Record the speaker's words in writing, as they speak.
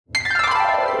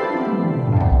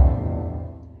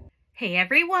Hey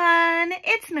everyone,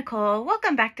 it's Nicole.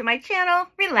 Welcome back to my channel,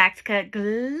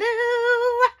 Relax.Cut.Glue.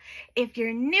 If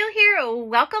you're new here,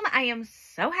 welcome. I am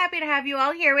so happy to have you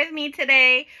all here with me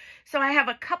today. So I have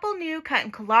a couple new cut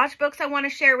and collage books I want to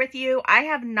share with you. I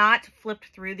have not flipped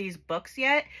through these books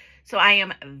yet, so I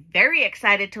am very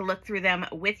excited to look through them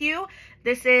with you.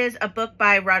 This is a book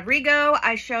by Rodrigo.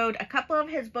 I showed a couple of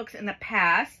his books in the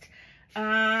past.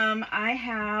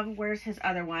 Where's his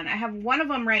other one? I have one of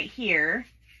them right here.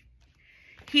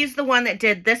 He's the one that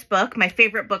did this book, my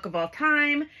favorite book of all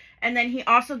time. And then he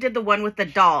also did the one with the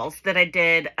dolls that I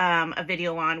did a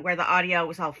video on where the audio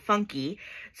was all funky.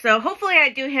 So hopefully I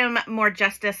do him more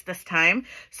justice this time.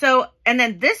 And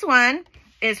then this one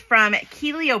is from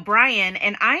Keely O'Brien.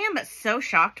 And I am so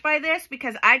shocked by this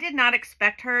because I did not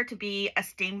expect her to be a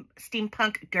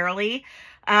steampunk girly.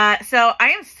 So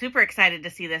I am super excited to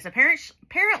see this.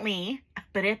 Apparently,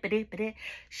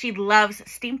 she loves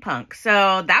steampunk. So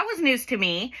that was news to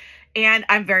me, and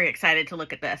I'm very excited to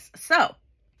look at this. So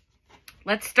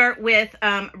let's start with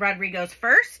Rodrigo's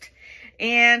first.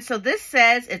 And so this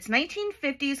says it's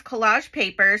 1950s collage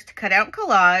papers to cut out in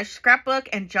collage, scrapbook,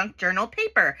 and junk journal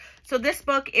paper. So this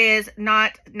book is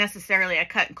not necessarily a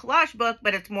cut and collage book,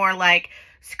 but it's more like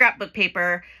scrapbook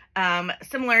paper,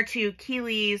 similar to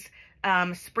Keely's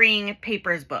Spring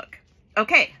Papers book.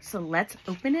 Okay, so let's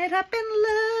open it up and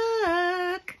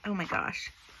look. Oh my gosh.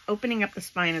 Opening up the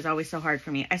spine is always so hard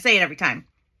for me. I say it every time.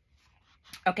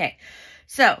 Okay,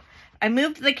 so I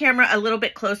moved the camera a little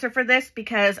bit closer for this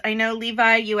because I know,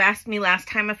 Levi, you asked me last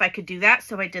time if I could do that,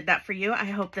 so I did that for you. I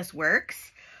hope this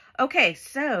works. Okay,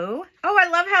 so, oh, I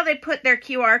love how they put their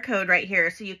QR code right here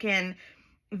so you can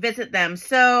visit them.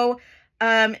 So,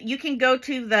 you can go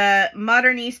to the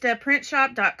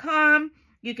modernistaprintshop.com.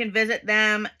 You can visit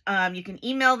them. You can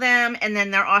email them. And then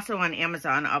they're also on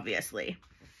Amazon, obviously.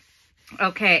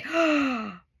 Okay.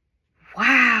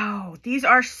 Wow. These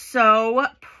are so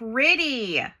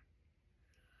pretty.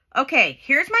 Okay.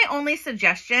 Here's my only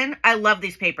suggestion. I love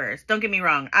these papers. Don't get me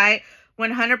wrong. I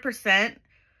 100%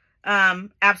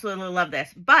 absolutely love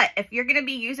this. But if you're going to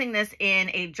be using this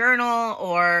in a journal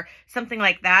or something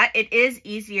like that, it is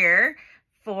easier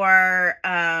for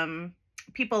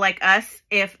people like us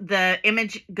if the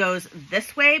image goes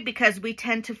this way, because we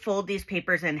tend to fold these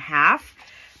papers in half,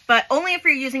 but only if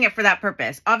you're using it for that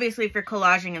purpose. Obviously, if you're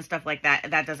collaging and stuff like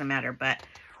that, that doesn't matter, but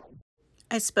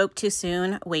I spoke too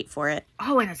soon. Wait for it.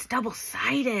 Oh, and it's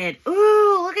double-sided.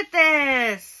 Ooh, look at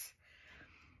this.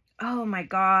 Oh my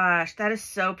gosh, that is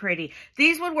so pretty.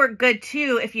 These would work good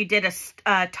too if you did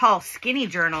a tall, skinny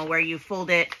journal where you fold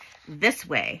it this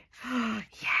way.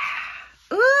 Yeah.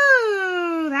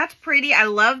 Ooh, that's pretty. I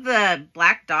love the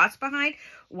black dots behind.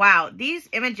 Wow, these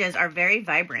images are very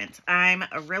vibrant. I'm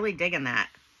really digging that.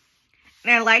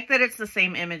 And I like that it's the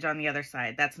same image on the other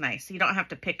side. That's nice. You don't have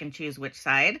to pick and choose which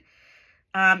side.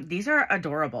 These are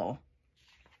adorable.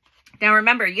 Now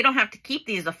remember, you don't have to keep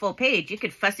these a full page. You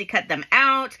could fussy cut them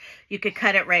out. You could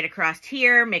cut it right across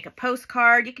here, make a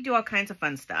postcard. You could do all kinds of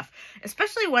fun stuff,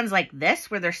 especially ones like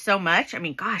this where there's so much. I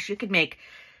mean, gosh, you could make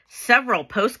several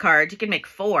postcards. You could make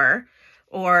 4,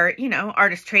 or, you know,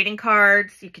 artist trading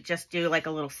cards. You could just do like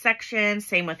a little section.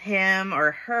 Same with him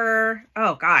or her.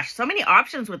 Oh gosh, so many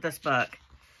options with this book.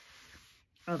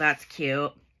 Oh, that's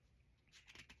cute.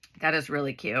 That is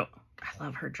really cute. I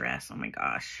love her dress. Oh my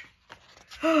gosh.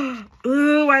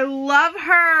 Ooh, I love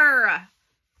her.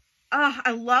 Oh,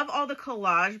 I love all the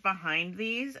collage behind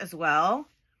these as well.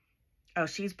 Oh,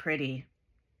 she's pretty.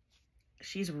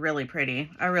 She's really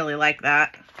pretty. I really like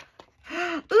that.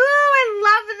 Ooh, I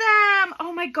love them.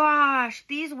 Oh my gosh.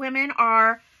 These women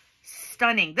are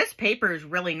stunning. This paper is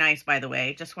really nice, by the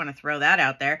way. Just want to throw that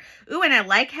out there. Ooh, and I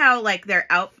like how like they're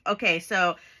out. Okay,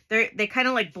 so they kind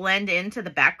of like blend into the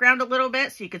background a little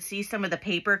bit. So you could see some of the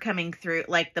paper coming through,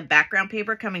 like the background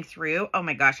paper coming through. Oh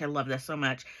my gosh, I love this so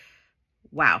much.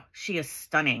 Wow, she is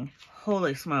stunning.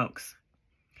 Holy smokes.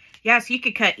 Yeah, so you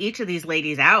could cut each of these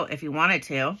ladies out if you wanted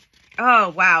to. Oh,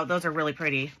 wow. Those are really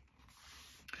pretty.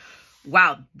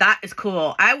 Wow, that is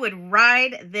cool. I would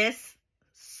ride this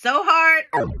so hard.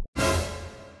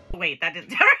 Wait, that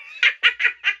didn't...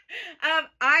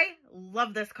 I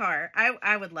love this car.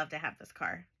 I would love to have this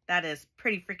car. That is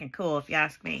pretty freaking cool if you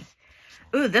ask me.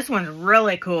 Ooh, this one's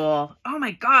really cool. Oh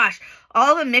my gosh.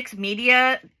 All the mixed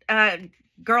media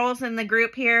girls in the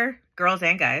group here. Girls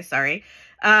and guys, sorry.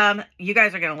 You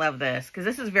guys are going to love this because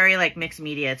this is very like mixed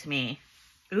media to me.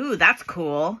 Ooh, that's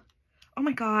cool. Oh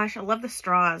my gosh, I love the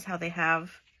straws, how they have,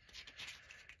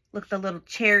 look, the little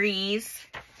cherries.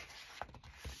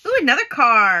 Ooh, another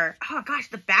car. Oh gosh,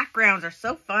 the backgrounds are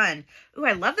so fun. Ooh,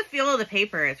 I love the feel of the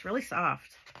paper. It's really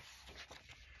soft.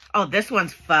 Oh, this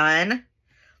one's fun.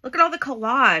 Look at all the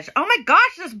collage. Oh my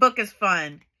gosh, this book is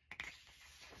fun.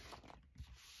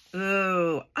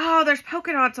 Ooh. Oh, there's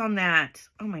polka dots on that.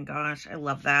 Oh my gosh, I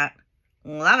love that.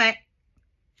 Love it.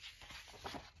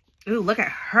 Ooh, look at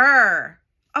her.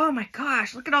 Oh my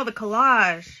gosh, look at all the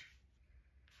collage.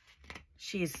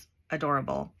 She's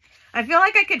adorable. I feel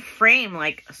like I could frame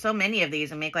like so many of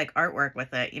these and make like artwork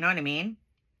with it. You know what I mean?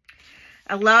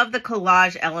 I love the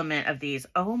collage element of these.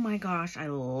 Oh my gosh, I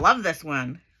love this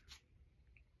one.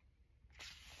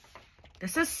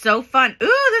 This is so fun.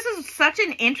 Ooh, this is such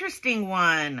an interesting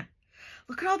one.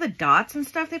 Look at all the dots and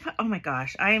stuff they put. Oh my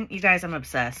gosh, you guys, I'm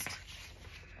obsessed.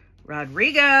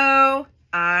 Rodrigo,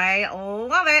 I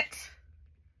love it.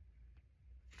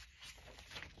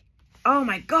 Oh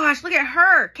my gosh, look at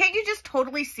her. Can't you just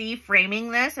totally see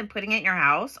framing this and putting it in your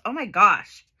house? Oh my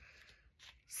gosh.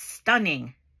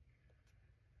 Stunning.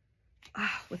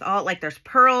 Oh, with all, like, there's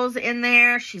pearls in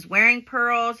there. She's wearing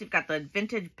pearls. You've got the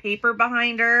vintage paper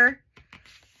behind her.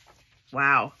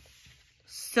 Wow.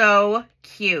 So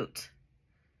cute.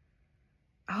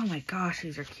 Oh my gosh,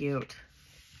 these are cute.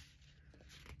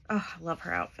 Oh, I love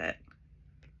her outfit.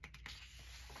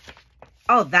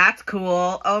 Oh, that's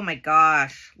cool. Oh my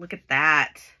gosh. Look at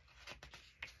that.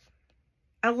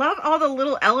 I love all the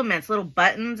little elements, little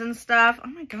buttons and stuff. Oh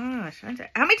my gosh. How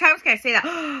many times can I say that?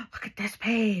 Oh, look at this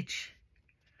page.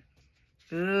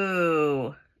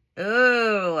 Ooh.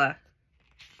 Ooh.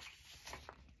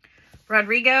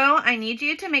 Rodrigo, I need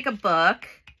you to make a book,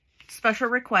 special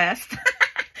request,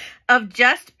 of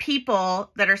just people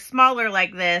that are smaller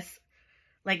like this,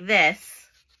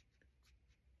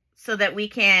 so that we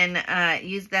can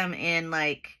use them in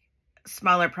like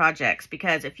smaller projects.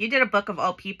 Because if you did a book of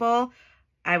all people,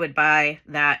 I would buy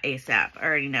that ASAP. I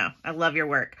already know. I love your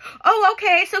work. Oh,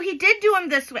 okay. So he did do them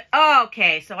this way. Oh,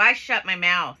 okay. So I shut my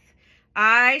mouth.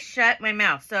 I shut my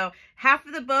mouth. So half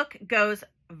of the book goes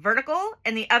vertical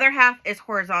and the other half is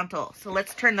horizontal. So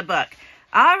let's turn the book.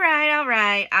 All right. All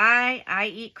right.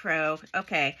 I eat crow.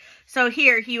 Okay. So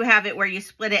here you have it where you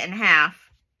split it in half.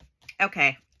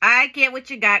 Okay. I get what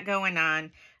you got going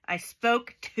on. I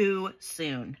spoke too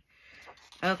soon.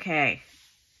 Okay.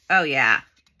 Oh, yeah.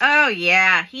 Oh,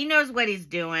 yeah. He knows what he's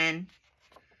doing.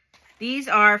 These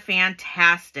are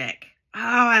fantastic. Oh,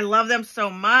 I love them so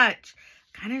much.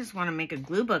 Kind of just want to make a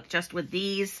glue book just with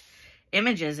these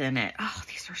images in it. Oh,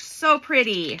 these are so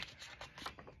pretty.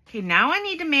 Okay, now I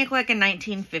need to make like a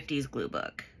 1950s glue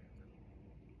book.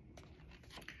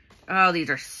 Oh,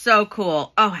 these are so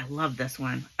cool. Oh, I love this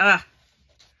one. Ugh.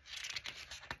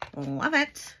 Love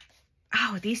it.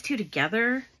 Oh, these two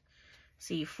together.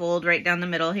 So you fold right down the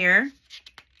middle here.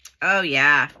 Oh,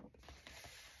 yeah.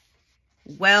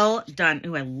 Well done.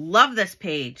 Ooh, I love this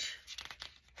page.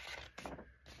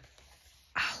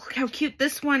 Oh, look how cute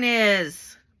this one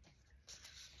is.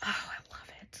 Oh, I love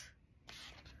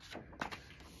it.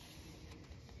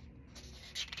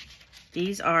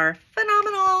 These are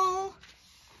phenomenal.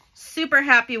 Super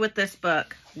happy with this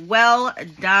book. Well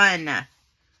done.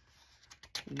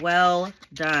 Well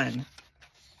done.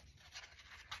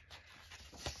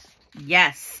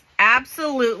 Yes,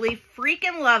 absolutely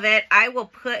freaking love it. I will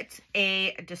put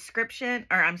a description,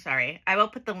 or I'm sorry, I will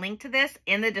put the link to this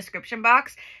in the description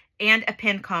box and a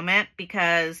pinned comment,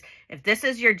 because if this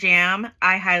is your jam,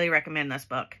 I highly recommend this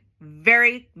book.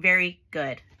 Very, very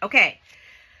good. Okay,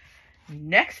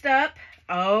 next up,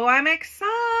 oh, I'm excited.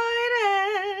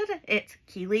 It's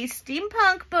Keely's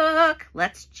Steampunk book.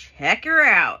 Let's check her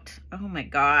out. Oh my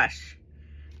gosh.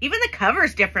 Even the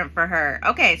cover's different for her.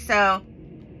 Okay, so,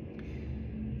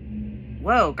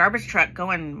 whoa, garbage truck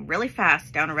going really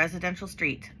fast down a residential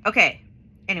street. Okay,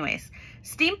 anyways.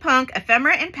 Steampunk,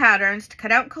 ephemera and patterns to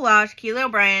cut out and collage. Keely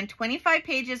O'Brien, 25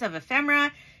 pages of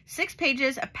ephemera, 6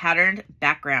 pages of patterned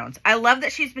backgrounds. I love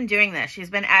that she's been doing this.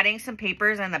 She's been adding some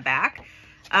papers in the back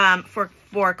for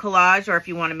collage, or if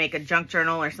you want to make a junk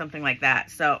journal or something like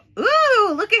that. So,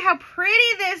 ooh, look at how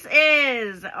pretty this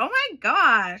is. Oh my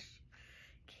gosh.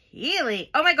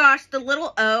 Keely. Oh my gosh, the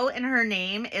little O in her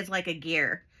name is like a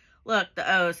gear. Look,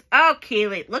 the O's. Oh,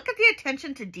 Keely, look at the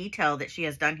attention to detail that she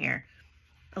has done here.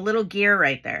 A little gear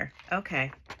right there.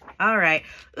 Okay. All right.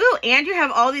 Ooh, and you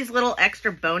have all these little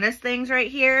extra bonus things right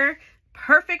here.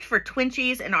 Perfect for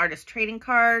Twinchies and artist trading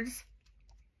cards.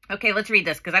 Okay, let's read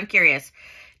this because I'm curious.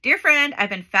 Dear friend, I've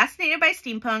been fascinated by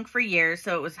steampunk for years,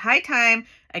 so it was high time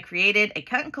I created a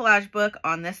cut and collage book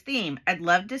on this theme. I'd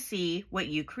love to see what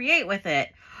you create with it.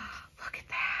 Look at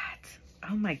that.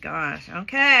 Oh my gosh.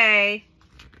 Okay.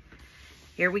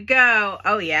 Here we go.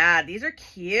 Oh yeah, these are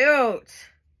cute.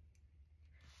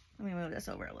 Let me move this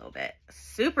over a little bit.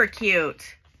 Super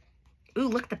cute. Ooh,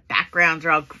 look, the backgrounds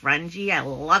are all grungy. I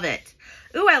love it.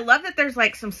 Ooh, I love that there's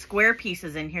like some square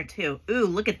pieces in here too. Ooh,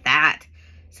 look at that.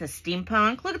 It says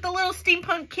steampunk. Look at the little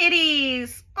steampunk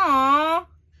kitties. Aww.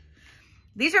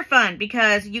 These are fun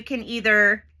because you can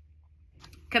either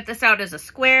cut this out as a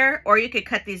square or you could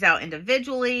cut these out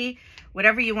individually,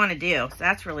 whatever you want to do. So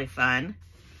that's really fun.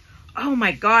 Oh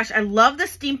my gosh, I love the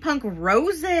steampunk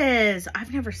roses.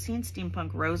 I've never seen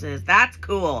steampunk roses. That's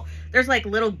cool. There's like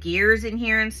little gears in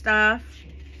here and stuff.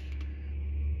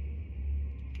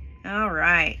 All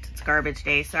right, it's garbage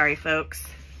day. Sorry, folks.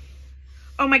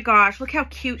 Oh my gosh, look how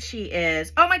cute she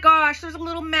is. Oh my gosh, there's a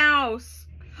little mouse.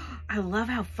 I love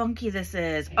how funky this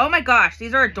is. Oh my gosh,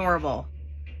 these are adorable.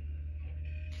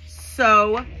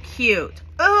 So cute.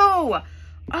 Oh,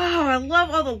 I love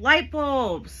all the light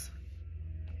bulbs.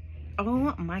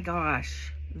 Oh my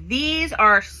gosh. These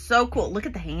are so cool. Look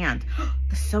at the hand.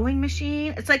 The sewing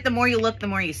machine. It's like the more you look, the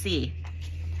more you see.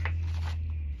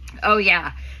 Oh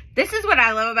yeah. This is what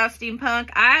I love about steampunk.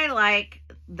 I like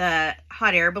the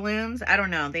hot air balloons. I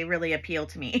don't know. They really appeal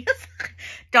to me.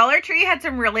 Dollar Tree had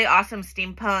some really awesome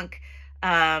steampunk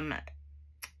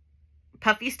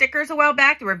puffy stickers a while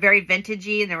back. They were very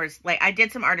vintagey, and there was like, I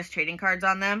did some artist trading cards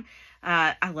on them.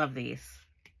 I love these.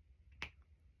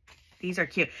 These are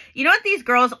cute. You know what these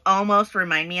girls almost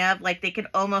remind me of? Like they could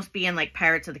almost be in like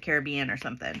Pirates of the Caribbean or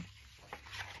something.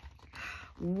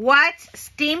 What?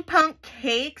 Steampunk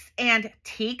cakes and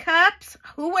teacups?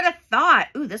 Who would have thought?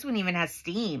 Ooh, this one even has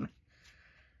steam.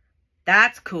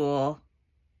 That's cool.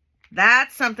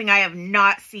 That's something I have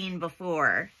not seen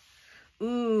before.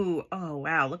 Ooh, oh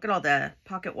wow, look at all the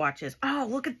pocket watches. Oh,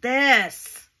 look at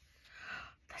this.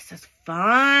 This is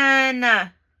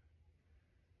fun.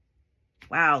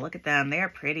 Wow, look at them. They are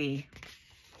pretty.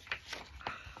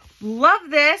 Love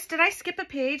this. Did I skip a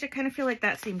page? I kind of feel like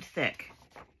that seemed thick.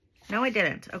 No, I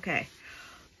didn't. Okay.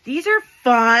 These are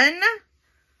fun.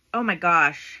 Oh my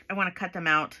gosh. I want to cut them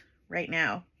out right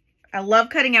now. I love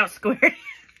cutting out square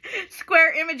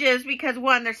images because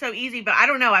one, they're so easy, but I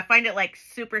don't know. I find it like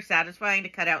super satisfying to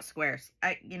cut out squares.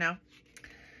 You know,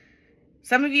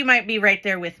 some of you might be right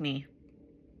there with me.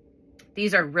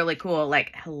 These are really cool.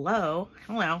 Like, hello.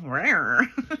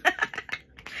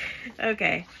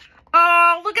 Okay.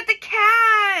 Oh, look at the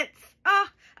cats. Oh,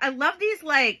 I love these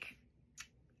like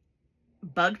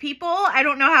bug people. I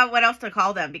don't know what else to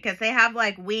call them because they have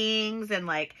like wings and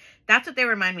like, that's what they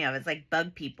remind me of. It's like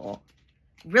bug people.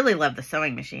 Really love the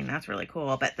sewing machine. That's really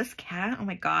cool. But this cat, oh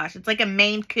my gosh, it's like a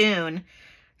Maine Coon.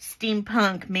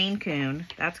 Steampunk Maine Coon.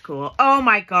 That's cool. Oh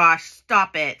my gosh,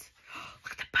 stop it.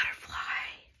 Look at the butterfly.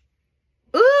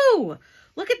 Ooh,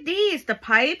 look at these. The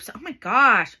pipes. Oh my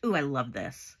gosh. Ooh, I love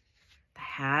this. The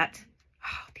hat.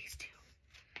 Oh, these two.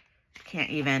 I can't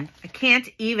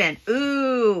even.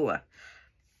 Ooh.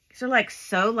 These are like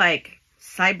so like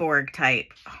cyborg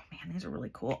type. Oh man, these are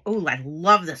really cool. Ooh, I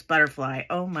love this butterfly.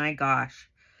 Oh my gosh.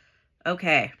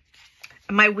 Okay.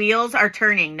 My wheels are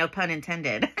turning, no pun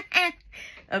intended.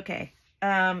 Okay.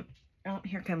 Oh,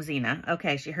 here comes Xena.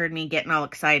 Okay, she heard me getting all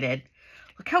excited.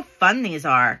 Look how fun these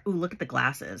are. Ooh, look at the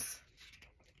glasses.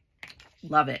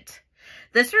 Love it.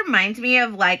 This reminds me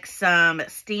of like some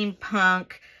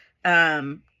steampunk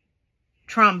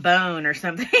trombone or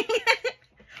something.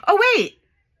 Oh, wait.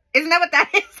 Isn't that what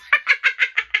that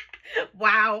is?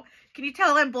 Wow. Can you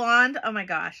tell I'm blonde? Oh my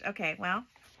gosh. Okay, well.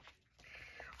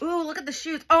 Ooh, look at the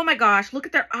shoes. Oh my gosh. Look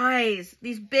at their eyes.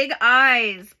 These big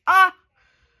eyes. Oh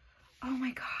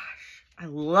my gosh. I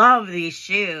love these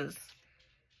shoes.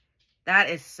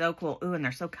 That is so cool. Ooh, and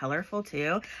they're so colorful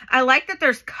too. I like that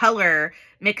there's color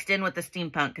mixed in with the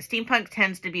steampunk because steampunk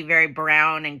tends to be very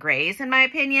brown and grays in my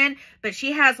opinion, but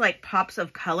she has like pops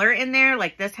of color in there.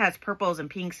 Like this has purples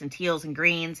and pinks and teals and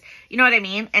greens. You know what I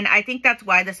mean? And I think that's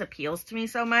why this appeals to me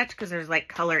so much because there's like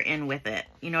color in with it.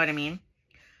 You know what I mean?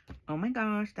 Oh my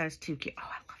gosh, that is too cute. Oh,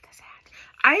 I love this hat.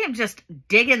 I am just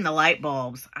digging the light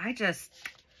bulbs. I just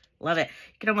love it.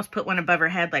 You could almost put one above her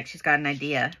head like she's got an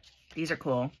idea. These are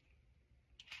cool.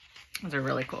 Those are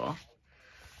really cool.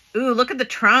 Ooh, look at the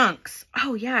trunks.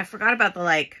 Oh, yeah, I forgot about the,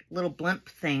 like, little blimp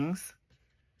things.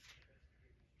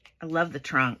 I love the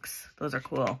trunks. Those are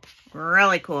cool.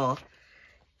 Really cool.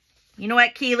 You know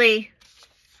what, Keely?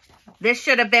 This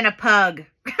should have been a pug.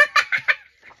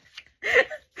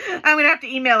 I'm going to have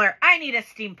to email her. I need a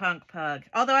steampunk pug.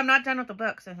 Although I'm not done with the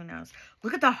book, so who knows.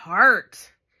 Look at the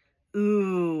heart.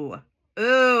 Ooh.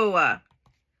 Ooh.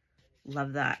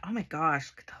 Love that. Oh, my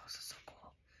gosh. Look at those. So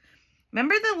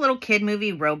remember the little kid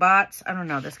movie Robots? I don't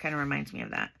know. This kind of reminds me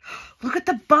of that. Look at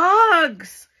the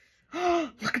bugs.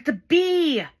 Look at the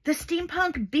bee. The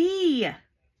steampunk bee.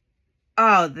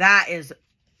 Oh, that is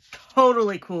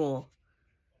totally cool.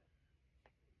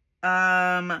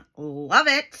 Love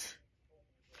it.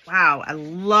 Wow, I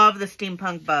love the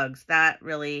steampunk bugs. That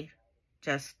really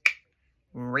just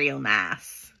real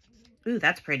nice. Ooh,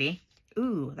 that's pretty.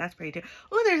 Ooh, that's pretty too.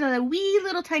 Ooh, there's a wee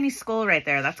little tiny skull right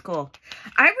there. That's cool.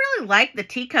 I really like the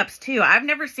teacups too. I've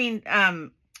never seen,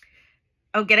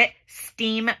 oh, get it?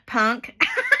 Steampunk.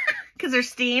 Because they're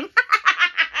steam.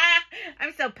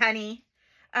 I'm so punny.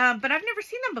 But I've never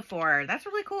seen them before. That's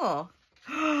really cool.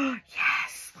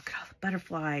 Yes, look at all the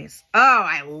butterflies. Oh,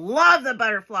 I love the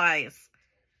butterflies.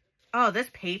 Oh, this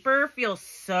paper feels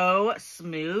so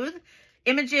smooth.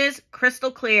 Images,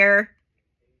 crystal clear.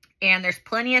 And there's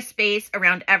plenty of space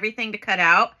around everything to cut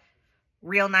out.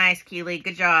 Real nice, Keely.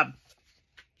 Good job.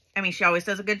 I mean, she always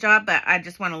does a good job, but I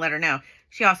just want to let her know.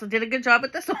 She also did a good job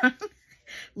with this one.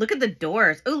 Look at the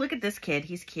doors. Oh, look at this kid.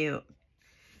 He's cute.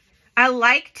 I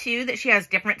like, too, that she has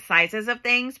different sizes of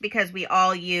things because we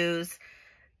all use,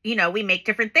 you know, we make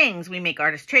different things. We make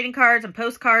artist trading cards and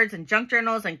postcards and junk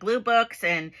journals and glue books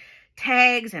and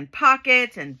tags and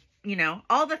pockets and, you know,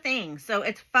 all the things. So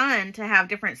it's fun to have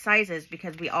different sizes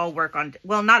because we all work on,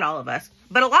 well, not all of us,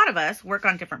 but a lot of us work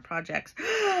on different projects.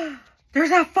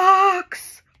 There's a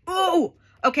fox. Oh,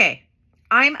 okay.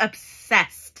 I'm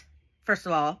obsessed, first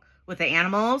of all, with the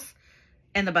animals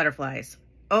and the butterflies.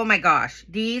 Oh my gosh.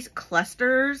 These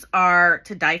clusters are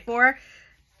to die for.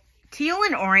 Teal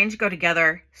and orange go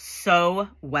together so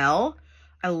well.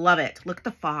 I love it. Look at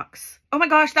the fox. Oh my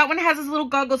gosh, that one has his little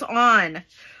goggles on.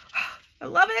 I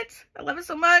love it. I love it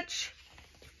so much.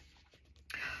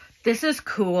 This is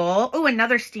cool. Oh,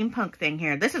 another steampunk thing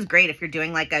here. This is great if you're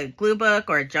doing like a glue book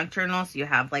or a junk journal. So you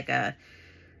have like a,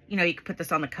 you know, you could put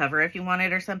this on the cover if you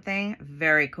wanted or something.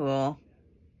 Very cool.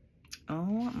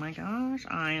 Oh my gosh.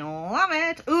 I love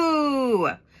it. Ooh,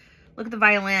 look at the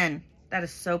violin. That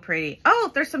is so pretty.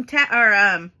 Oh, there's some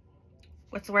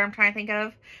what's the word I'm trying to think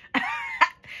of?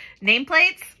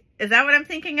 Nameplates? Is that what I'm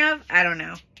thinking of? I don't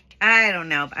know. I don't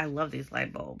know. But I love these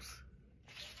light bulbs.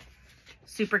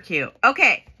 Super cute.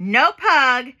 Okay. No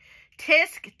pug.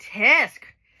 Tisk, tisk.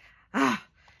 Ah,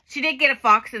 she did get a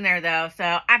fox in there, though,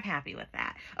 so I'm happy with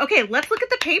that. Okay, let's look at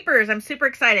the papers. I'm super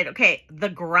excited. Okay, the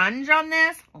grunge on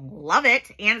this. Love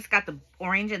it. And it's got the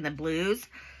orange and the blues.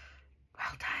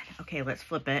 Well done. Okay, let's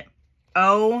flip it.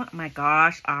 Oh my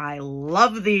gosh, I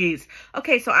love these.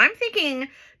 Okay, so I'm thinking,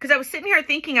 because I was sitting here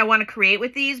thinking I want to create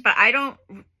with these, but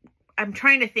I'm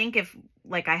trying to think if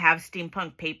like I have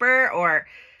steampunk paper or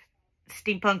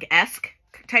steampunk-esque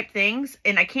type things,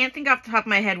 and I can't think off the top of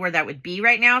my head where that would be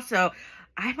right now, so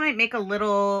I might make a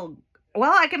little,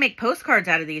 well, I can make postcards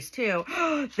out of these too.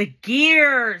 The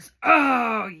gears.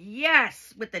 Oh,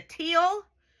 yes, with the teal.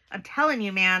 I'm telling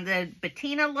you, man, the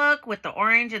Bettina look with the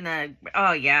orange and the,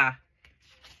 oh yeah.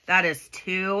 That is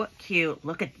too cute.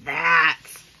 Look at that.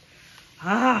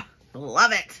 Ah,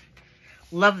 love it.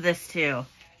 Love this too.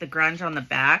 The grunge on the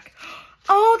back.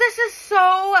 Oh, this is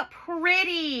so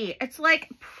pretty. It's like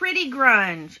pretty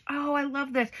grunge. Oh, I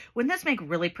love this. Wouldn't this make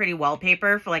really pretty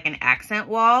wallpaper for like an accent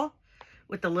wall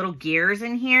with the little gears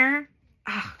in here?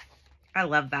 Oh, I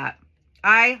love that.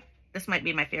 This might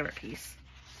be my favorite piece.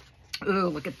 Ooh,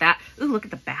 look at that. Ooh, look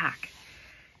at the back.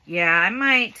 Yeah, I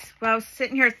might. Well, I was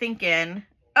sitting here thinking,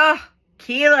 oh,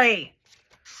 Keely.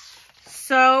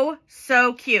 So,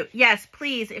 so cute. Yes,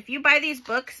 please, if you buy these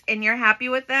books and you're happy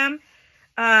with them,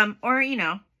 or, you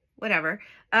know, whatever,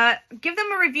 give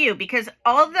them a review, because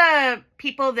all the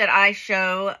people that I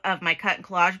show of my cut and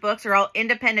collage books are all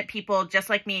independent people just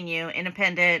like me and you,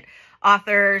 independent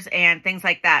authors and things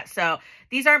like that. So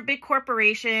these aren't big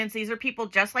corporations. These are people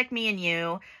just like me and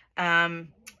you,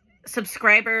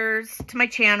 subscribers to my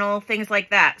channel, things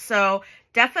like that. So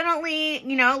definitely,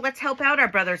 you know, let's help out our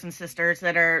brothers and sisters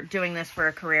that are doing this for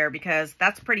a career, because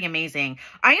that's pretty amazing.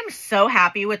 I am so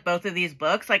happy with both of these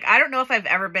books. Like, I don't know if I've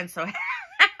ever been so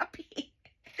happy.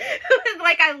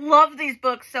 Like, I love these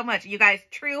books so much. You guys,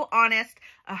 true, honest,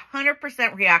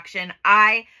 100% reaction.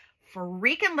 I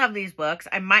freaking love these books.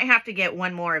 I might have to get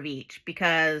one more of each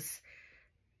because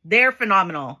they're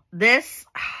phenomenal. This,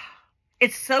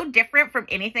 it's so different from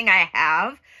anything I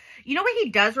have. You know what he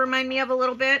does remind me of a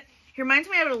little bit? He reminds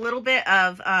me of a little bit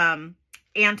of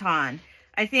Anton.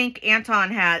 I think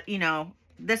Anton had, you know,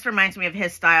 this reminds me of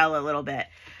his style a little bit.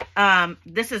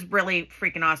 This is really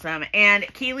freaking awesome. And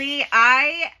Keely,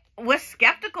 I was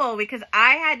skeptical because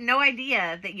I had no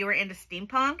idea that you were into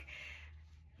steampunk.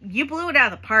 You blew it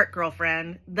out of the park,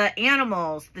 girlfriend. The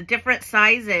animals, the different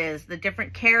sizes, the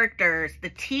different characters, the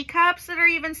teacups that are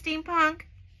even steampunk.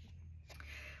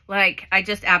 Like, I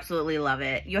just absolutely love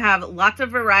it. You have lots of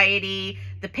variety.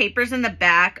 The papers in the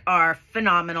back are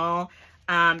phenomenal.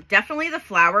 Definitely the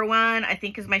flower one, I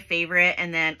think, is my favorite.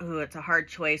 And then, ooh, it's a hard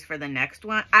choice for the next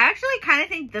one. I actually kind of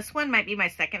think this one might be my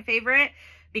second favorite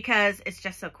because it's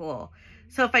just so cool.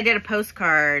 So if I did a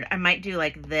postcard, I might do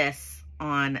like this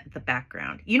on the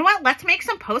background. You know what? Let's make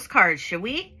some postcards, should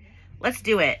we? Let's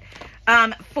do it.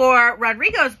 For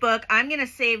Rodrigo's book, I'm going to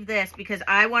save this because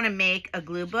I want to make a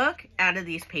glue book out of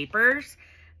these papers.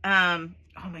 Oh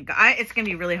my God, it's going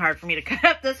to be really hard for me to cut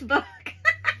up this book.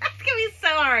 It's going to be so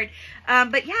hard.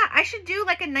 But yeah, I should do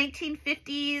like a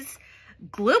 1950s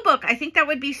glue book. I think that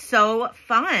would be so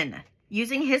fun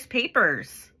using his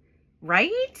papers,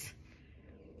 right?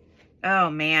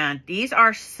 Oh man, these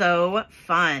are so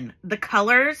fun. The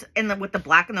colors with the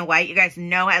black and the white, you guys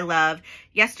know I love.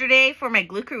 Yesterday for my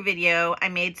Glue Crew video, I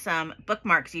made some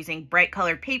bookmarks using bright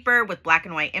colored paper with black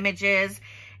and white images,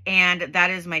 and that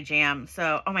is my jam.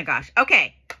 So, oh my gosh.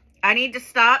 Okay, I need to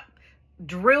stop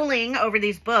drooling over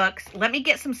these books. Let me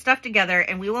get some stuff together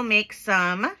and we will make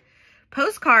some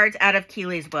postcards out of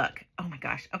Keely's book. Oh my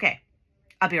gosh. Okay,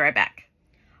 I'll be right back.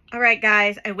 All right,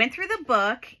 guys, I went through the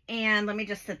book and let me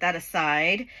just set that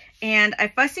aside. And I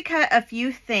fussy cut a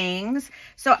few things.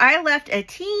 So I left a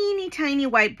teeny tiny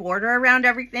white border around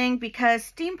everything because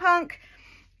steampunk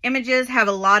images have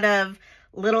a lot of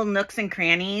little nooks and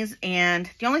crannies. And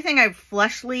the only thing I've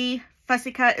fussy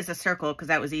cut is a circle because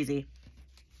that was easy.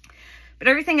 But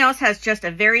everything else has just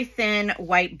a very thin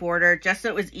white border just so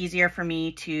it was easier for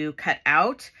me to cut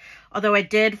out. Although I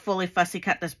did fully fussy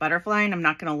cut this butterfly, and I'm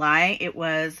not going to lie, it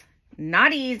was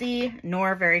not easy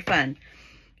nor very fun.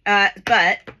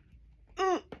 But,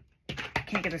 ooh, I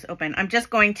can't get this open. I'm just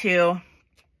going to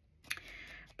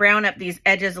brown up these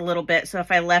edges a little bit, so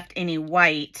if I left any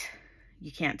white,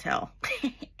 you can't tell.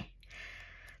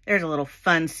 There's a little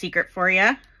fun secret for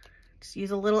you. Just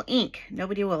use a little ink.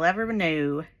 Nobody will ever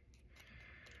know.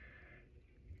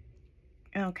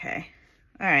 Okay.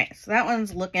 All right, so that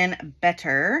one's looking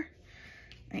better.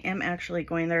 I am actually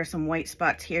there are some white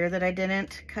spots here that I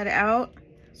didn't cut out.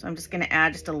 So I'm just going to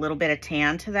add just a little bit of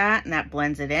tan to that, and that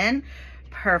blends it in.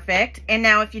 Perfect. And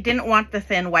now if you didn't want the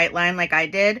thin white line like I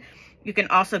did, you can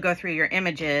also go through your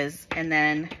images and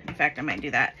then, in fact, I might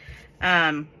do that.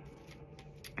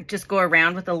 Just go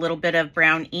around with a little bit of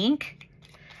brown ink,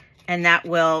 and that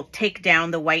will take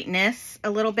down the whiteness a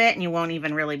little bit, and you won't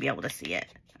even really be able to see it.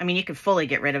 I mean, you could fully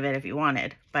get rid of it if you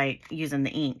wanted by using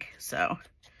the ink, so.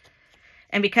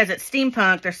 And because it's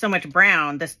steampunk, there's so much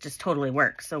brown, this just totally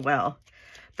works so well.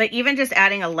 But even just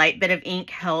adding a light bit of ink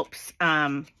helps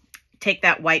take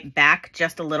that white back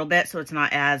just a little bit so it's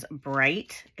not as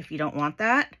bright if you don't want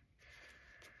that.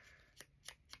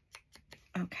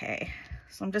 Okay,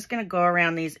 so I'm just going to go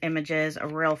around these images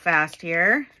real fast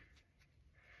here.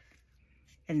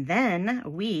 And then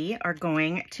we are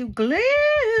going to glue.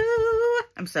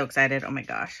 I'm so excited. Oh my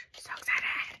gosh, so excited.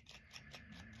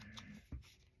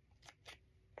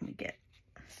 Let me get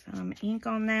some ink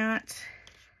on that.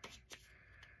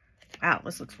 Wow,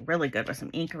 this looks really good with some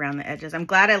ink around the edges. I'm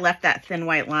glad I left that thin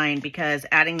white line because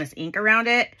adding this ink around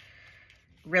it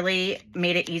really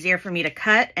made it easier for me to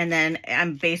cut. And then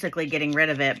I'm basically getting rid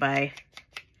of it by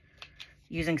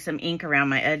using some ink around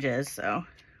my edges. So,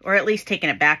 or at least taking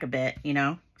it back a bit, you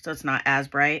know, so it's not as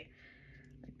bright.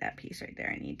 Like that piece right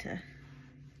there, I need to.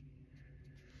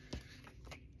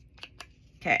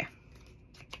 Okay.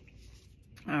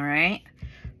 All right.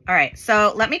 All right.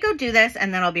 So let me go do this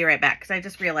and then I'll be right back because I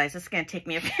just realized this is going to take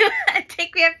me a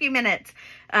few minutes.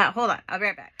 Hold on. I'll be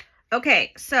right back.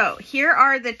 Okay. So here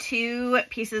are the two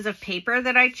pieces of paper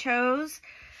that I chose.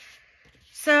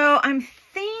 So I'm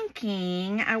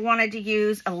thinking I wanted to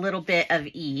use a little bit of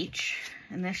each,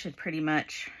 and this should pretty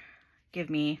much give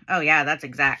me, oh yeah, that's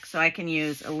exact. So I can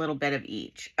use a little bit of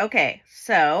each. Okay.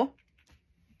 So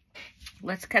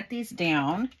let's cut these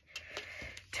down.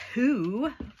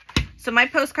 So my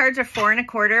postcards are 4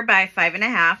 1/4 by 5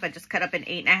 1/2. I just cut up an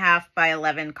 8 1/2 by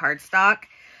 11 cardstock.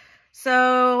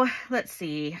 So let's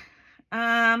see.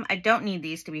 I don't need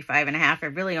these to be 5 1/2. I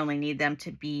really only need them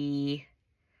to be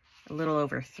a little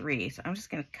over 3. So I'm just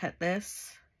going to cut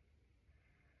this.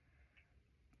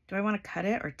 Do I want to cut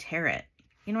it or tear it?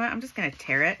 You know what? I'm just going to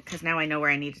tear it because now I know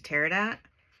where I need to tear it at.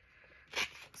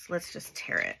 So let's just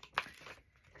tear it.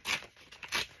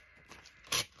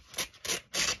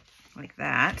 Like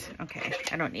that. Okay,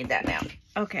 I don't need that now.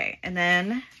 Okay, and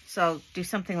then, so I'll do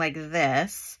something like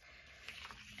this,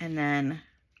 and then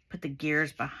put the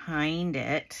gears behind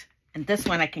it. And this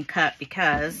one I can cut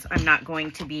because I'm not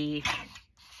going to be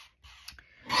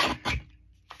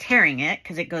tearing it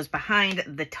because it goes behind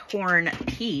the torn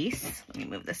piece. Let me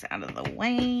move this out of the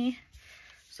way.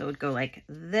 So it would go like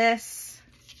this,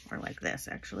 or like this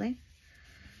actually.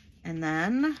 And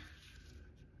then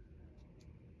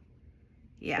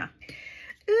Yeah.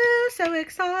 Ooh, so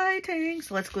exciting.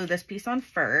 So let's glue this piece on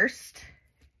first.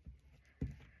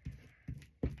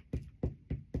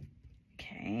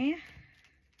 Okay.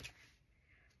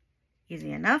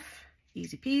 Easy enough.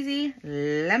 Easy peasy.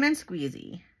 Lemon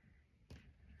squeezy.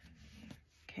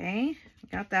 Okay, we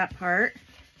got that part.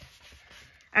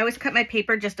 I always cut my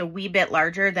paper just a wee bit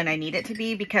larger than I need it to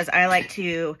be because I like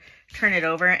to turn it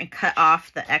over and cut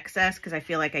off the excess because I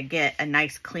feel like I get a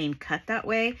nice clean cut that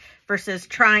way versus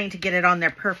trying to get it on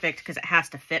there perfect because it has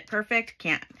to fit perfect.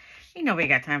 Ain't nobody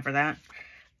got time for that.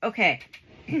 Okay,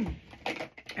 I'm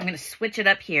going to switch it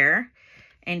up here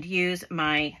and use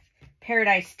my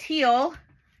Paradise Teal,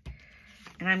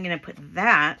 and I'm going to put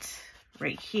that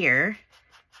right here.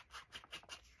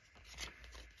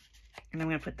 And I'm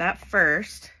going to put that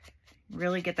first,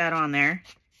 really get that on there,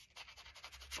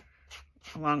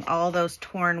 along all those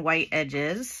torn white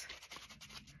edges.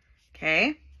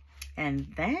 Okay, and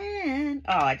then,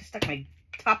 oh, I just stuck my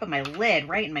top of my lid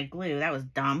right in my glue. That was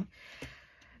dumb.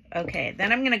 Okay,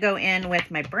 then I'm going to go in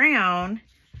with my brown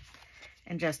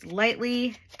and just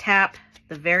lightly tap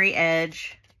the very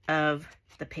edge of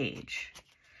the page.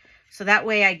 So that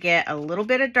way I get a little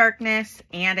bit of darkness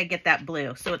and I get that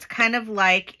blue. So it's kind of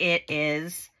like it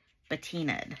is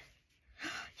patinaed.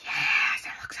 Yes,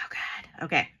 it looks so good.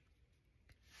 Okay.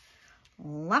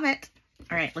 Love it.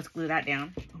 All right, let's glue that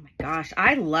down. Oh my gosh,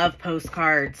 I love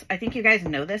postcards. I think you guys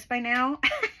know this by now.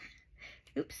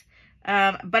 Oops.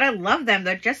 But I love them.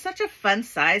 They're just such a fun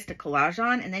size to collage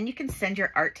on. And then you can send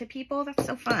your art to people. That's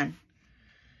so fun.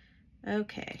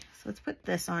 Okay, so let's put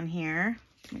this on here.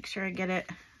 Make sure I get it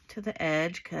to the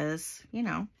edge because, you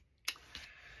know,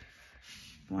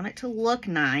 I want it to look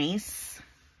nice.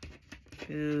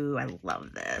 Ooh, I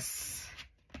love this.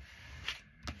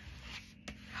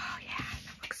 Oh yeah,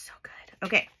 that looks so good.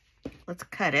 Okay, let's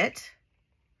cut it.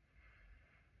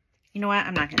 You know what?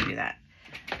 I'm not going to do that.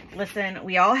 Listen,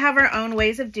 we all have our own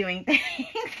ways of doing things.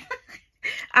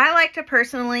 I like to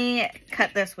personally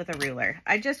cut this with a ruler.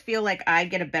 I just feel like I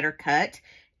get a better cut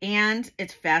and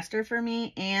it's faster for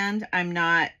me and I'm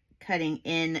not cutting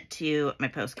into my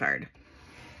postcard.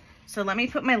 So let me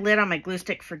put my lid on my glue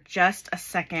stick for just a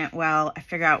second while I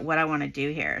figure out what I want to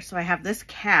do here. So I have this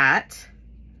cat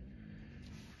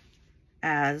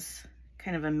as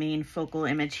kind of a main focal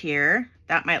image here.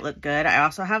 That might look good. I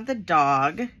also have the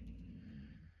dog.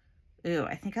 Ooh,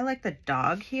 I think I like the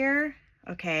dog here.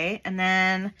 Okay, and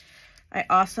then I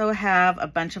also have a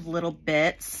bunch of little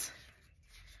bits.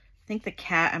 I think the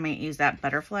cat I might use that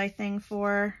butterfly thing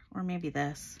for, or maybe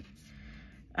this.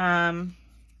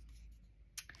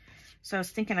 So I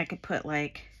was thinking I could put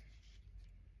like,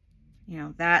 you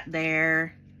know, that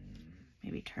there.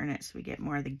 Maybe turn it so we get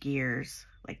more of the gears,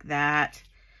 like that.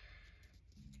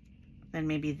 Then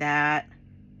maybe that.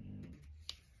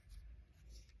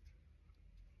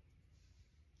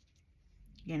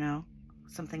 You know,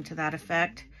 something to that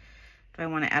effect. Do I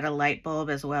want to add a light bulb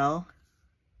as well?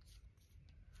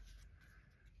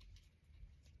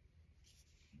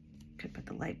 Could put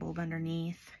the light bulb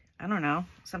underneath. I don't know,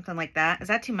 something like that. Is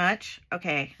that too much?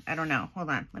 Okay, I don't know. Hold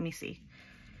on, let me see.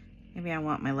 Maybe I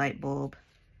want my light bulb.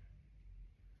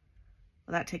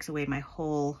 Well, that takes away my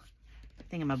whole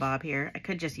thingamabob here. I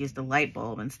could just use the light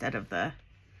bulb instead of the...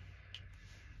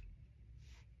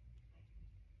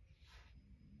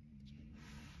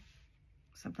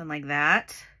 Something like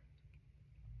that.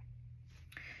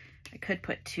 I could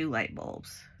put 2 light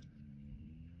bulbs.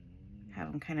 Have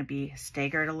them kind of be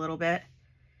staggered a little bit.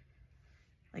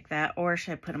 Like that. Or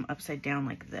should I put them upside down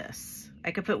like this? I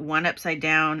could put one upside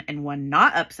down and one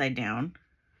not upside down.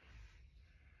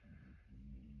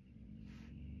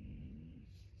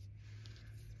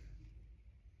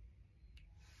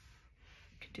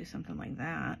 Could do something like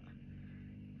that.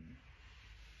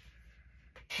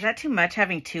 Is that too much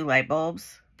having 2 light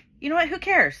bulbs? You know what? Who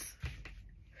cares?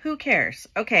 Who cares?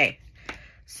 Okay.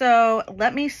 So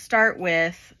let me start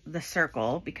with the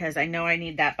circle because I know I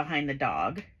need that behind the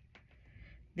dog.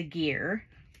 The gear.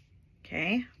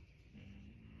 Okay.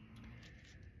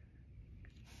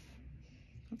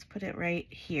 Let's put it right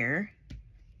here.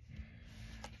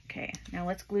 Okay. Now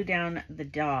let's glue down the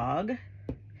dog.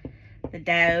 The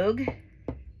dog.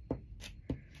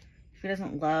 Who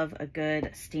doesn't love a good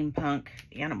steampunk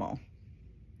animal?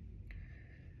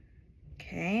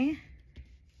 Okay.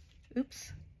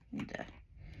 Oops. Need to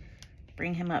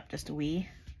bring him up just a wee.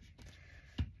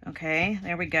 Okay,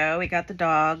 there we go. We got the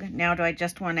dog. Now do I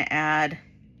just want to add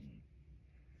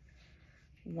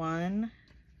one?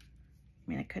 I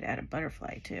mean, I could add a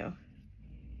butterfly too.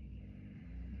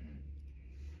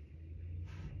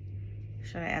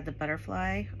 Should I add the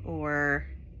butterfly or...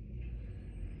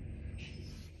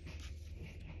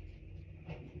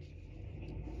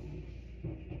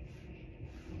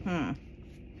 Oh,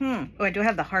 I do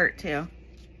have the heart too.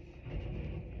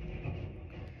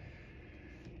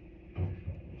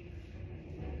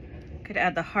 Could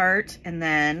add the heart and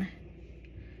then,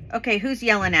 okay, who's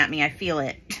yelling at me? I feel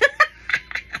it.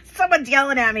 Someone's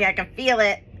yelling at me. I can feel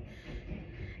it.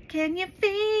 Can you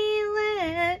feel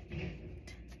it?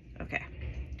 Okay.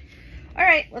 All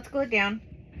right, let's glue it down.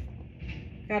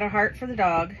 Got a heart for the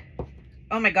dog.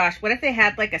 Oh my gosh, what if they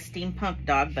had like a steampunk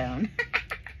dog bone?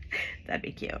 That'd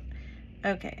be cute.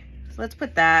 Okay, so let's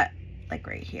put that like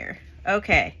right here.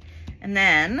 Okay, and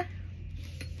then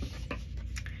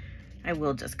I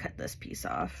will just cut this piece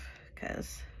off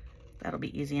because that'll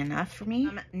be easy enough for me.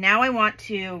 Now I want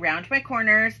to round my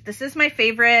corners. This is my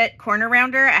favorite corner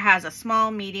rounder. It has a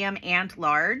small, medium, and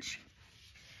large.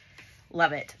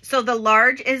 Love it. So the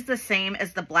large is the same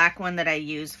as the black one that I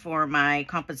use for my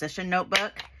composition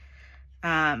notebook.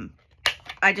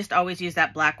 I just always use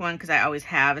that black one because I always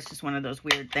have. It's just one of those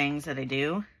weird things that I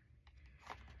do.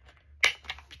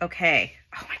 Okay.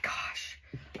 Oh my gosh.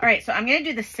 All right. So I'm going to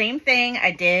do the same thing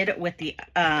I did with the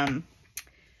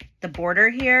border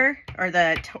here, or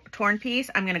the torn piece.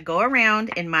 I'm going to go around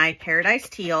in my Paradise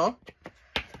Teal.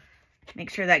 Make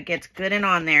sure that gets good and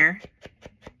on there.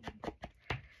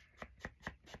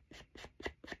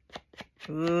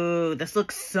 Ooh, this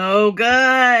looks so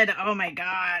good. Oh my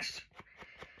gosh.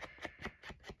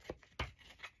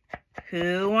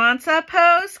 Who wants a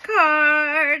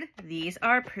postcard? These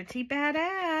are pretty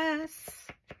badass,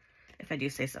 if I do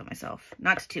say so myself.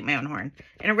 Not to toot my own horn.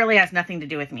 And it really has nothing to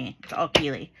do with me. It's all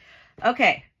Keely.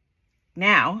 Okay,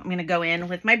 now I'm going to go in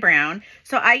with my brown.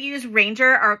 So I use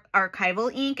Ranger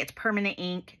Archival ink. It's permanent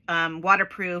ink,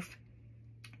 waterproof.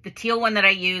 The teal one that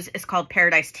I use is called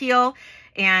Paradise Teal.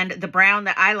 And the brown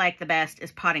that I like the best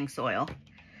is Potting Soil.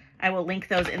 I will link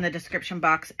those in the description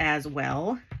box as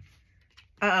well.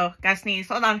 Uh-oh, gotta sneeze.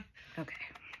 Hold on. Okay.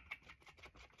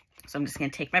 So I'm just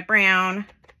going to take my brown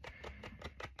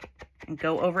and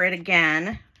go over it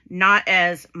again. Not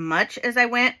as much as I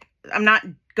went. I'm not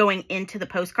going into the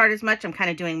postcard as much. I'm kind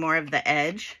of doing more of the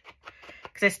edge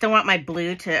because I still want my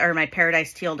blue to, or my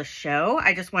Paradise Teal to show.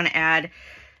 I just want to add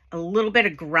a little bit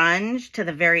of grunge to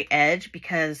the very edge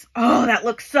because, oh, that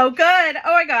looks so good.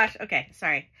 Oh my gosh. Okay,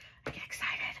 sorry. I get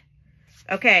excited.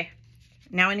 Okay,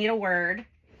 now I need a word.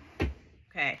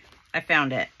 Okay, I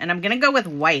found it. And I'm going to go with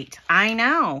white. I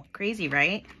know. Crazy,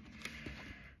 right?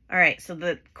 All right, so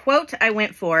the quote I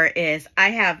went for is, I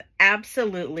have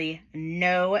absolutely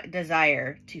no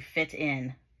desire to fit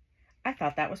in. I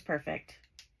thought that was perfect.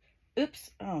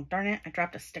 Oops. Oh, darn it. I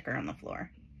dropped a sticker on the floor.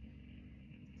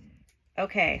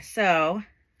 Okay, so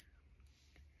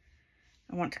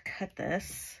I want to cut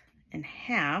this in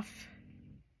half.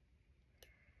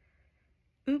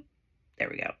 Oop, there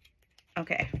we go.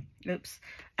 Okay, oops.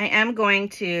 I am going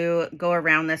to go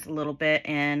around this a little bit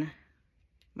in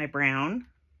my brown,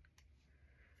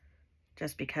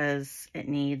 just because it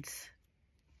needs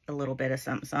a little bit of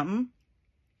something, something.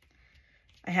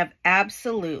 I have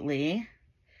absolutely,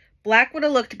 black would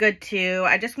have looked good too.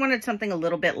 I just wanted something a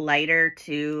little bit lighter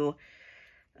to,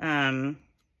 I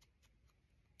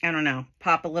don't know,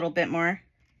 pop a little bit more.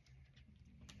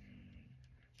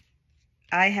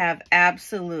 I have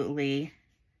absolutely,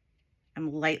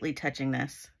 I'm lightly touching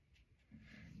this.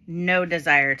 No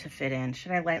desire to fit in.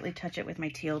 Should I lightly touch it with my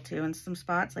teal too in some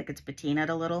spots, like it's patinaed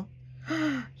a little?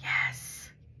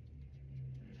 Yes.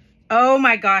 Oh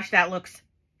my gosh, that looks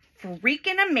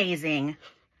freaking amazing.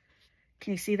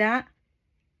 Can you see that?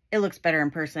 It looks better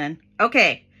in person.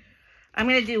 Okay, I'm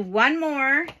going to do one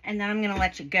more and then I'm going to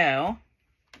let you go.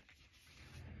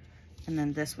 And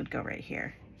then this would go right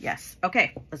here. Yes.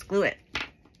 Okay, let's glue it.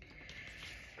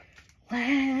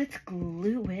 Let's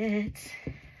glue it.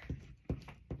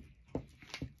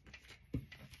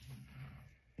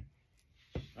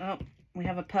 Oh, we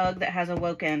have a pug that has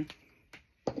awoken.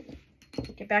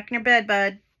 Get back in your bed,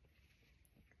 bud.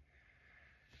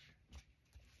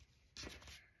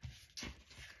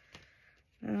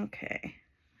 Okay.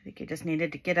 I think he just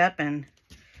needed to get up and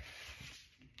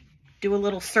do a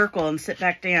little circle and sit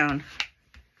back down.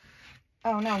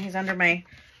 Oh no, he's under my...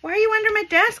 Why are you under my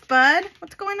desk, bud?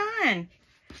 What's going on?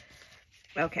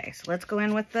 Okay, so let's go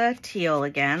in with the teal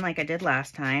again, like I did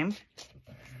last time.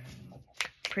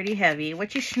 Pretty heavy.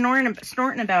 What you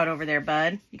snorting about over there,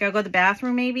 bud? You gotta go to the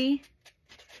bathroom, maybe?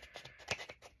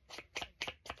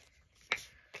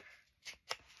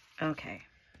 Okay.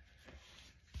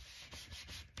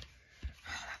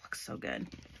 Oh, that looks so good.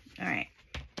 All right.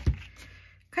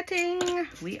 Cutting.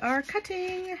 We are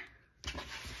cutting.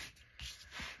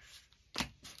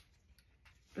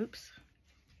 Oops.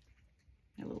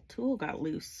 My little tool got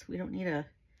loose. We don't need a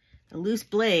loose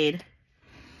blade.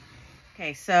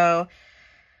 Okay, so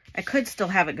I could still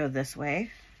have it go this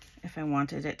way if I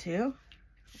wanted it to.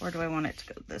 Or do I want it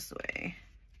to go this way?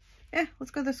 Yeah, let's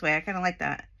go this way. I kind of like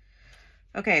that.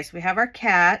 Okay, so we have our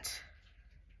cat.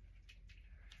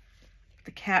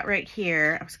 The cat right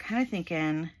here. I was kind of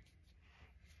thinking,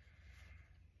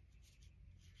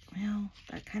 well,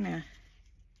 that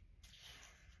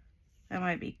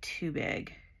might be too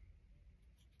big.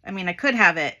 I mean, I could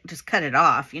have it, just cut it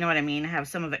off. You know what I mean? Have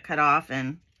some of it cut off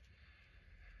and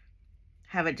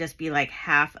have it just be like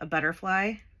half a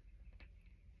butterfly.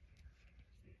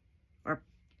 Or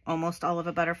almost all of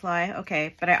a butterfly.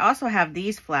 Okay, but I also have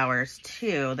these flowers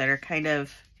too that are kind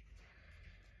of,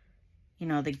 you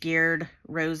know, the geared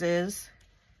roses.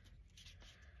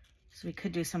 So we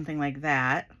could do something like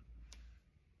that.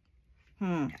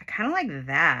 I kind of like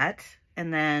that.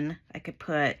 And then I could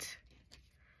put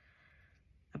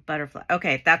a butterfly.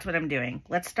 Okay, that's what I'm doing.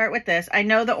 Let's start with this. I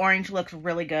know the orange looks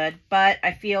really good, but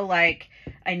I feel like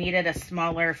I needed a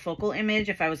smaller focal image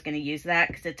if I was going to use that,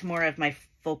 because it's more of my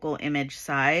focal image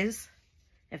size,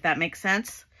 if that makes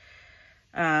sense.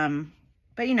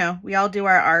 But you know, we all do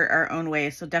our art our own way,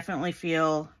 so definitely if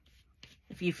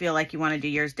you feel like you want to do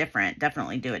yours different,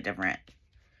 definitely do it different.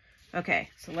 Okay,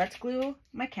 so let's glue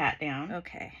my cat down.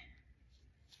 Okay.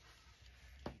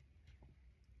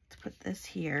 Let's put this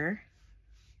here.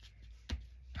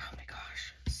 Oh my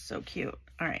gosh, so cute.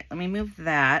 All right, let me move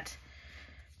that.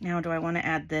 Now, do I want to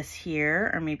add this here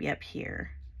or maybe up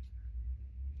here?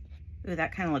 Ooh,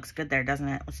 that kind of looks good there, doesn't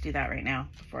it? Let's do that right now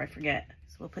before I forget.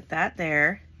 So we'll put that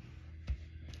there.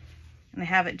 And I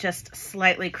have it just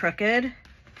slightly crooked,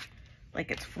 like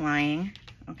it's flying.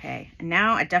 Okay, and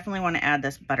now I definitely want to add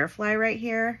this butterfly right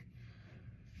here.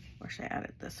 Or should I add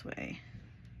it this way?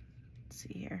 Let's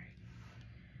see here.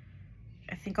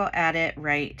 I think I'll add it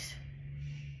right.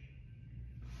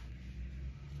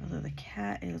 Although the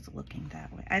cat is looking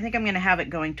that way. I think I'm going to have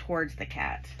it going towards the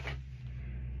cat.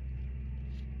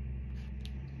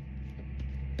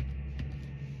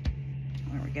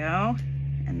 There we go.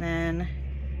 And then,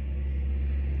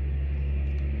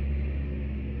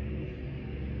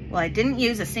 well, I didn't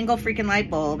use a single freaking light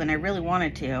bulb and I really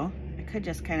wanted to. I could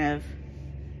just kind of,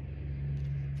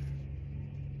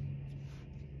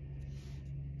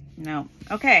 no.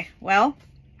 Okay, well,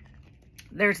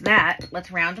 there's that.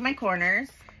 Let's round my corners.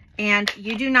 And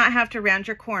you do not have to round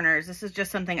your corners. This is just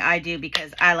something I do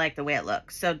because I like the way it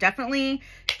looks. So definitely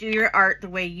do your art the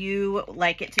way you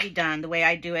like it to be done. The way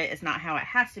I do it is not how it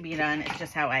has to be done. It's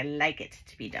just how I like it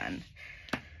to be done.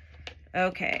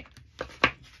 Okay.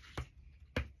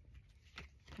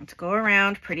 Let's go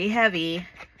around pretty heavy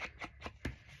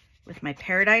with my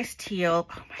Paradise Teal.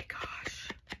 Oh my gosh.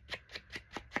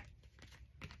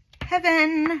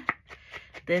 Heaven.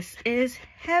 This is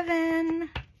heaven.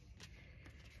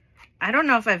 I don't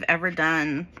know if I've ever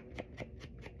done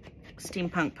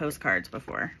steampunk postcards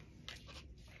before.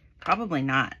 Probably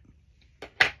not.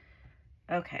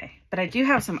 Okay, but I do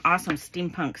have some awesome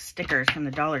steampunk stickers from the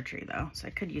Dollar Tree though, so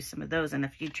I could use some of those in the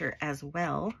future as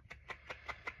well.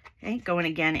 Okay, going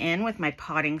again in with my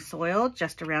potting soil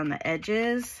just around the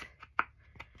edges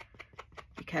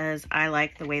because I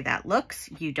like the way that looks.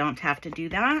 You don't have to do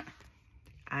that.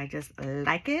 I just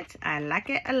like it. I like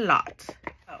it a lot.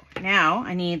 Oh, now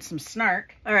I need some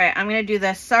snark. All right, I'm gonna do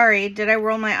this. Sorry, did I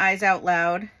roll my eyes out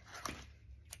loud?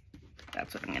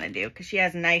 That's what I'm gonna do because she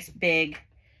has nice, big,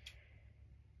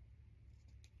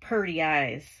 purty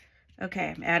eyes.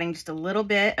 Okay, I'm adding just a little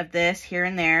bit of this here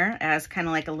and there as kind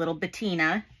of like a little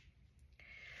patina.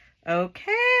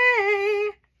 Okay,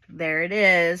 there it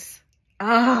is.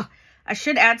 Oh, I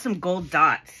should add some gold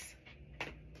dots.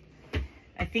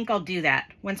 I think I'll do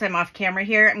that. Once I'm off camera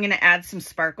here, I'm gonna add some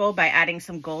sparkle by adding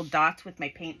some gold dots with my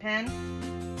paint pen.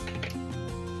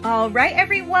 All right,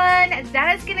 everyone,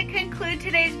 that is gonna conclude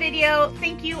today's video.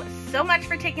 Thank you so much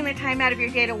for taking the time out of your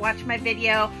day to watch my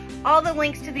video. All the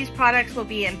links to these products will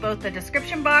be in both the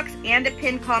description box and a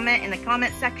pinned comment in the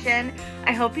comment section.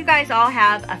 I hope you guys all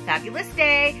have a fabulous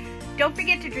day. Don't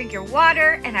forget to drink your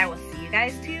water, and I will see you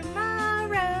guys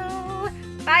tomorrow.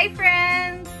 Bye,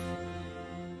 friends.